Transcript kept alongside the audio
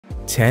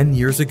10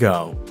 years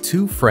ago,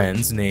 two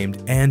friends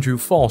named Andrew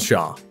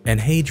Falshaw and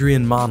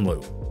Hadrian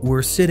Monlu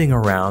were sitting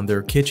around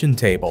their kitchen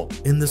table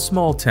in the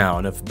small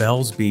town of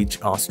Bells Beach,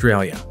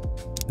 Australia.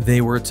 They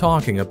were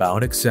talking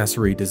about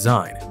accessory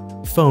design,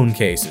 phone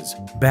cases,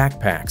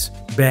 backpacks,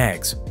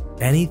 bags,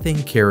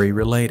 anything carry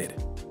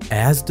related.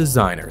 As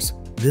designers,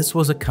 this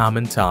was a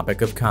common topic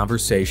of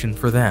conversation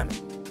for them.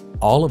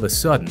 All of a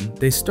sudden,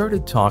 they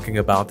started talking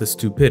about the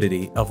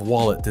stupidity of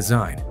wallet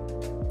design.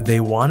 They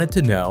wanted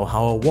to know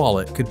how a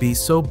wallet could be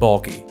so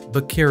bulky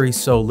but carry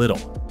so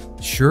little.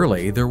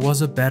 Surely there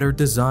was a better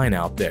design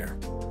out there.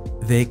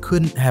 They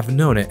couldn't have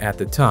known it at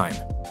the time,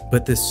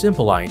 but this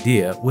simple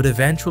idea would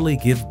eventually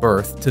give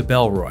birth to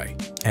Bellroy,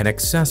 an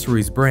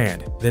accessories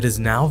brand that is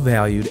now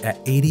valued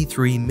at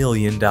 $83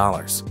 million.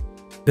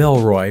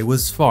 Bellroy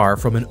was far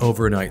from an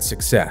overnight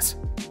success.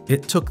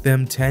 It took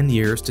them 10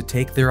 years to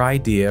take their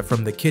idea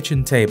from the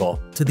kitchen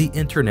table to the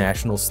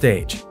international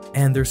stage,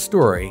 and their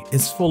story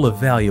is full of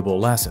valuable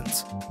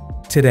lessons.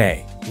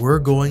 Today, we're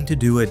going to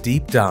do a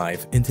deep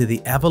dive into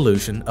the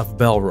evolution of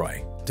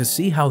Bellroy to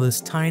see how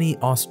this tiny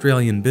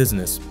Australian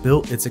business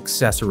built its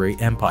accessory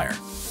empire.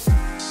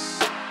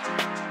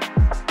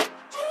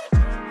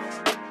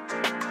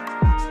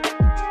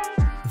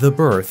 The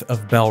birth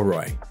of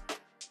Bellroy.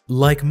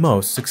 Like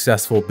most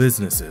successful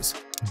businesses,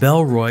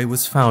 Bellroy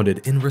was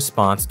founded in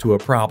response to a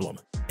problem,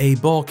 a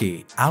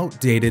bulky,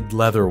 outdated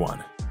leather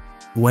one.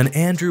 When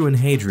Andrew and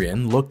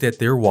Hadrian looked at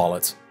their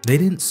wallets, they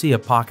didn't see a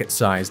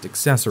pocket-sized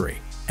accessory,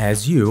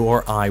 as you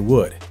or I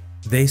would.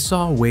 They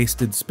saw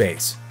wasted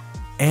space.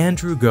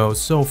 Andrew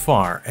goes so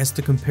far as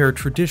to compare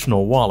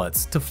traditional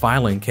wallets to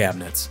filing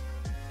cabinets.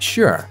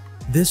 Sure,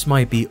 this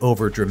might be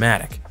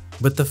overdramatic,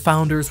 but the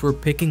founders were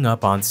picking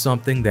up on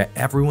something that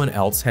everyone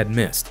else had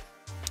missed.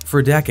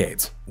 For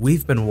decades,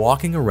 we've been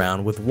walking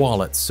around with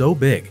wallets so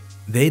big,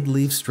 they'd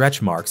leave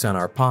stretch marks on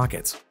our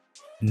pockets.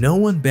 No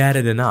one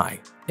batted an eye,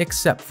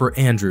 except for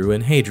Andrew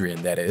and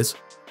Hadrian, that is.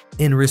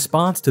 In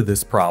response to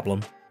this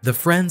problem, the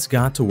friends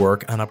got to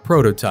work on a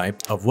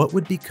prototype of what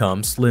would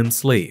become Slim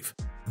Sleeve,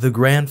 the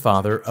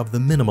grandfather of the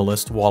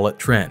minimalist wallet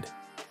trend.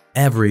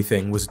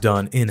 Everything was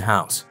done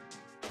in-house.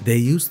 They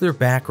used their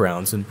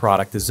backgrounds in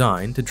product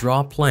design to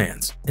draw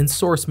plans and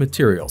source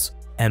materials,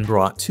 and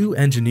brought two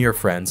engineer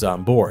friends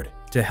on board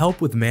to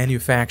help with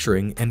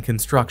manufacturing and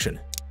construction.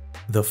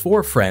 The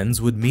four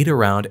friends would meet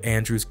around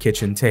Andrew's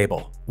kitchen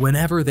table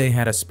whenever they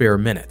had a spare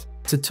minute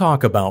to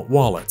talk about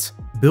wallets,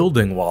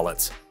 building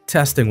wallets,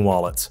 testing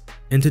wallets,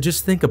 and to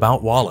just think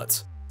about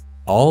wallets.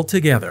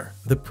 Altogether,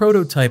 the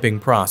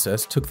prototyping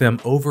process took them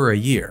over a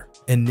year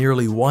and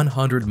nearly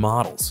 100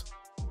 models.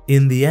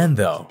 In the end,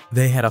 though,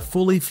 they had a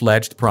fully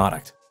fledged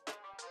product.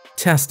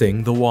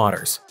 Testing the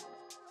waters.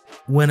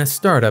 When a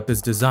startup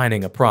is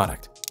designing a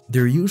product,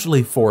 they're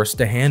usually forced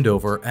to hand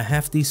over a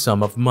hefty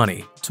sum of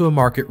money to a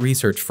market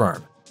research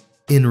firm.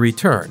 In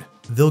return,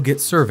 they'll get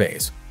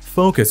surveys,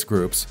 focus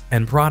groups,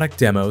 and product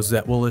demos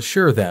that will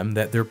assure them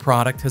that their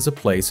product has a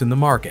place in the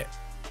market.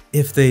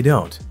 If they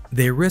don't,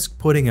 they risk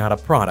putting out a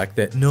product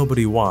that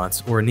nobody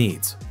wants or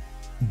needs.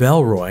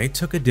 Bellroy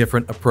took a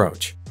different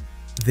approach.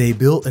 They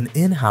built an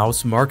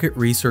in-house market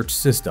research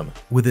system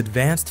with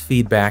advanced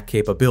feedback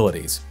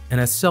capabilities and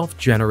a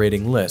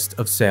self-generating list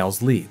of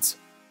sales leads.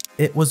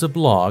 It was a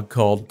blog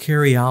called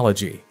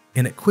Carryology,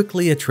 and it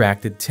quickly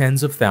attracted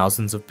tens of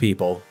thousands of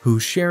people who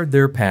shared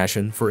their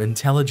passion for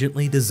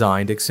intelligently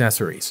designed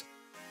accessories.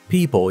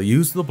 People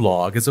used the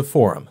blog as a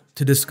forum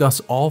to discuss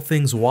all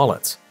things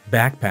wallets,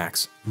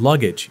 backpacks,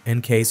 luggage,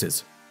 and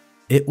cases.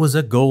 It was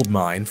a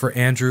goldmine for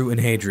Andrew and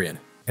Hadrian,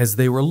 as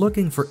they were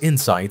looking for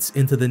insights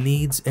into the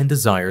needs and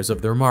desires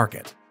of their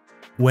market.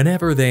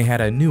 Whenever they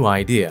had a new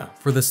idea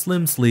for the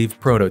Slim Sleeve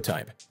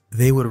prototype,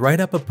 they would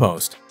write up a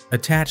post,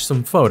 attach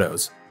some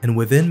photos, and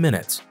within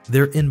minutes,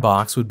 their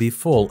inbox would be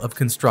full of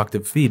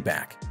constructive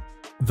feedback.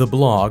 The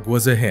blog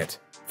was a hit.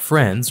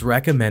 Friends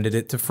recommended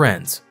it to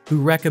friends, who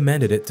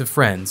recommended it to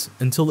friends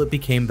until it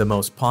became the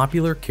most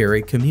popular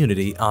carry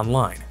community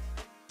online.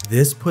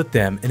 This put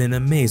them in an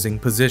amazing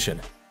position.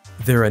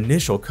 Their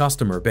initial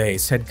customer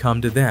base had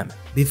come to them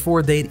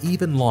before they'd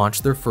even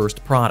launched their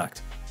first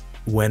product.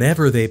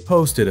 Whenever they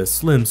posted a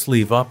Slim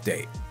Sleeve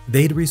update,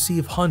 they'd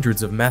receive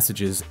hundreds of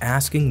messages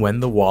asking when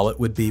the wallet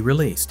would be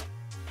released.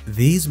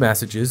 These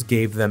messages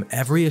gave them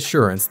every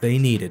assurance they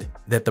needed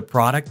that the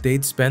product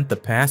they'd spent the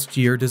past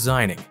year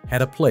designing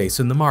had a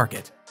place in the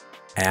market.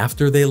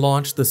 After they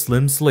launched the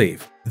Slim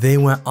Sleeve, they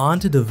went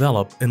on to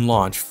develop and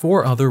launch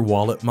 4 other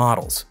wallet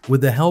models with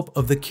the help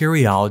of the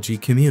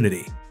Carryology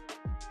community.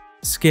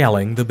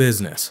 Scaling the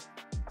business.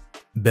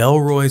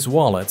 Bellroy's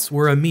wallets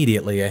were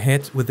immediately a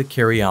hit with the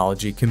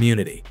Carryology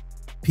community.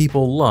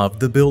 People loved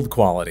the build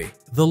quality,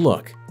 the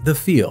look, the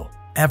feel,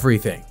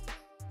 everything.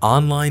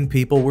 Online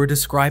people were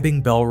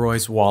describing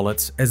Bellroy's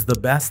wallets as the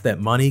best that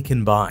money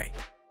can buy.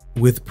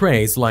 With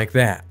praise like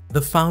that,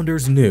 the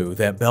founders knew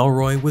that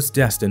Bellroy was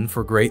destined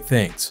for great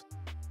things.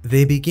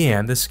 They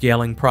began the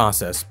scaling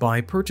process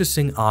by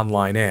purchasing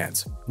online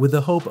ads with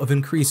the hope of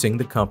increasing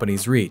the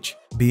company's reach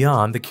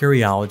beyond the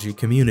Carryology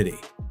community.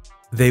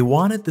 They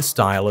wanted the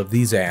style of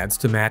these ads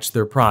to match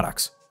their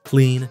products: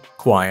 clean,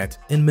 quiet,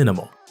 and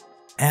minimal.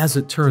 As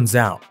it turns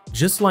out,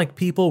 just like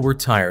people were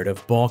tired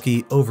of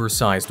bulky,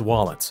 oversized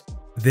wallets,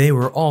 they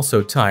were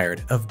also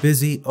tired of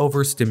busy,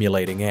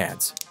 overstimulating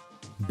ads.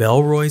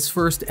 Bellroy's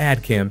first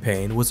ad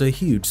campaign was a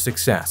huge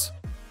success.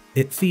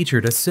 It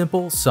featured a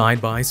simple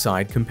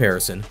side-by-side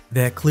comparison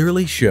that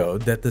clearly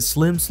showed that the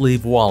slim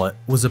sleeve wallet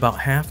was about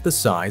half the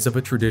size of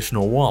a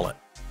traditional wallet.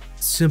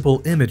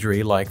 Simple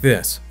imagery like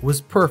this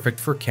was perfect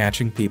for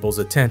catching people's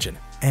attention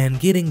and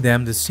getting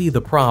them to see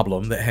the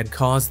problem that had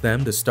caused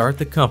them to start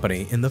the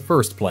company in the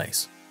first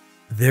place.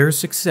 Their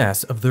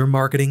success of their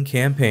marketing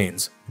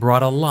campaigns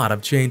brought a lot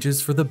of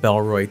changes for the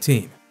Bellroy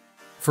team.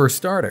 For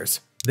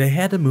starters, they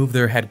had to move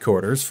their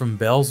headquarters from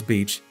Bells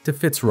Beach to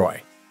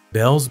Fitzroy.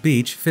 Bells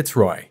Beach,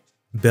 Fitzroy.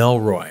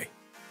 Bellroy.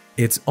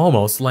 It's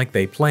almost like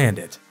they planned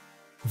it.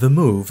 The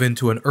move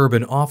into an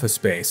urban office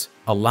space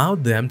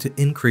allowed them to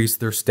increase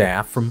their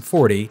staff from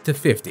 40 to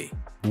 50,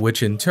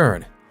 which in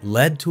turn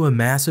led to a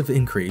massive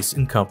increase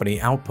in company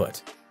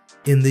output.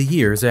 In the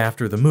years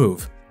after the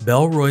move,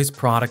 Bellroy's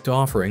product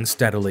offering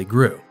steadily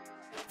grew.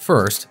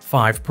 First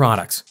 5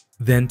 products,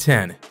 then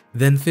 10,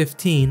 then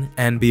 15,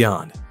 and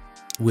beyond.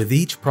 With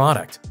each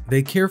product,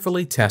 they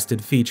carefully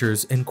tested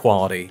features and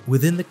quality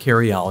within the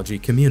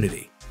carryology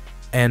community.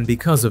 And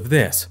because of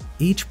this,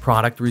 each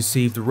product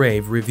received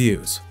rave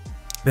reviews.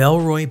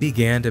 Bellroy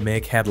began to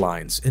make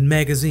headlines in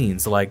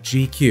magazines like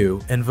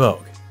GQ and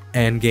Vogue,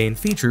 and gain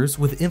features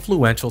with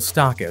influential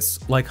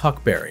stockists like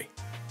Huckberry.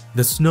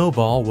 The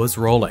snowball was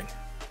rolling.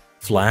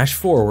 Flash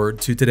forward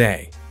to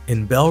today,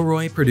 and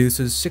Bellroy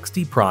produces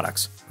 60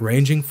 products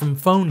ranging from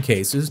phone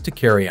cases to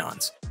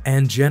carry-ons,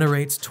 and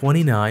generates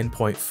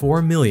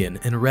 $29.4 million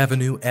in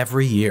revenue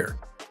every year.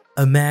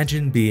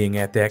 Imagine being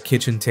at that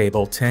kitchen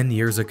table 10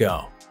 years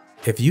ago.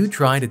 If you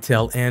try to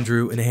tell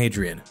Andrew and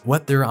Adrian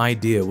what their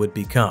idea would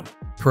become,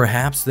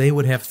 perhaps they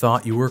would have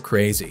thought you were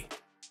crazy.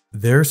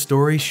 Their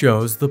story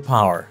shows the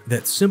power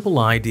that simple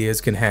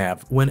ideas can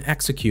have when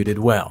executed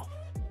well.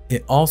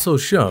 It also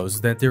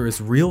shows that there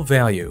is real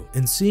value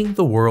in seeing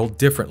the world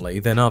differently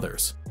than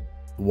others.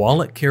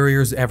 Wallet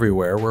carriers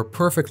everywhere were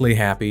perfectly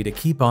happy to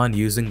keep on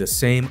using the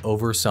same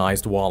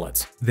oversized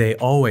wallets they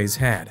always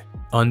had,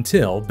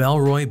 until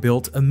Bellroy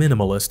built a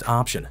minimalist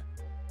option.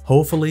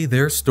 Hopefully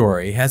their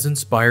story has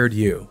inspired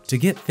you to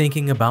get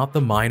thinking about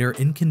the minor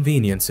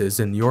inconveniences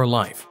in your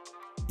life.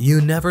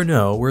 You never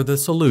know where the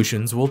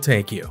solutions will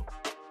take you.